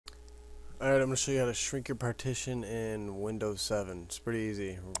Alright, I'm going to show you how to shrink your partition in Windows 7. It's pretty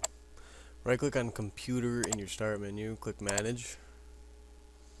easy. Right click on computer in your start menu, click manage.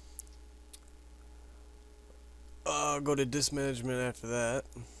 Go to disk management after that.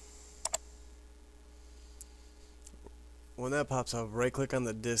 When that pops up, right click on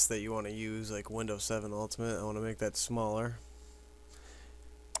the disk that you want to use, like Windows 7 Ultimate. I want to make that smaller.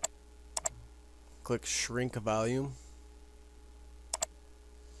 Click shrink volume.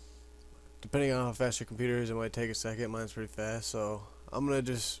 Depending on how fast your computer is, it might take a second. Mine's pretty fast, so I'm gonna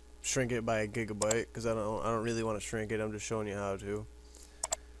just shrink it by a gigabyte because I don't really want to shrink it. I'm just showing you how to.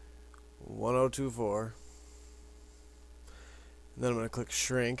 1024. And then I'm gonna click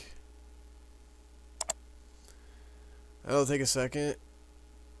shrink. That'll take a second.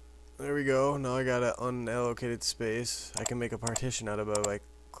 There we go. Now I got an unallocated space. I can make a partition out of it by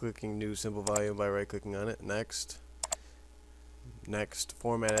clicking new simple volume by right clicking on it. Next. Next,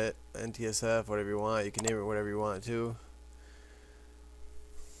 format it, NTSF, whatever you want. You can name it whatever you want to.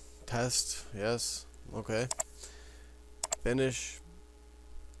 Test, yes, okay. Finish.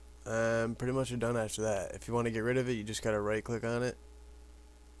 Pretty much you're done after that. If you want to get rid of it, you just gotta right click on it,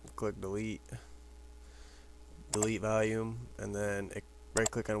 click delete, delete volume, and then right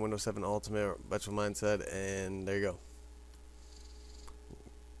click on Windows 7 Ultimate, that's what mine said, and there you go.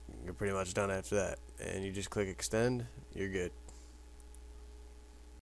 You're pretty much done after that. And you just click extend, you're good.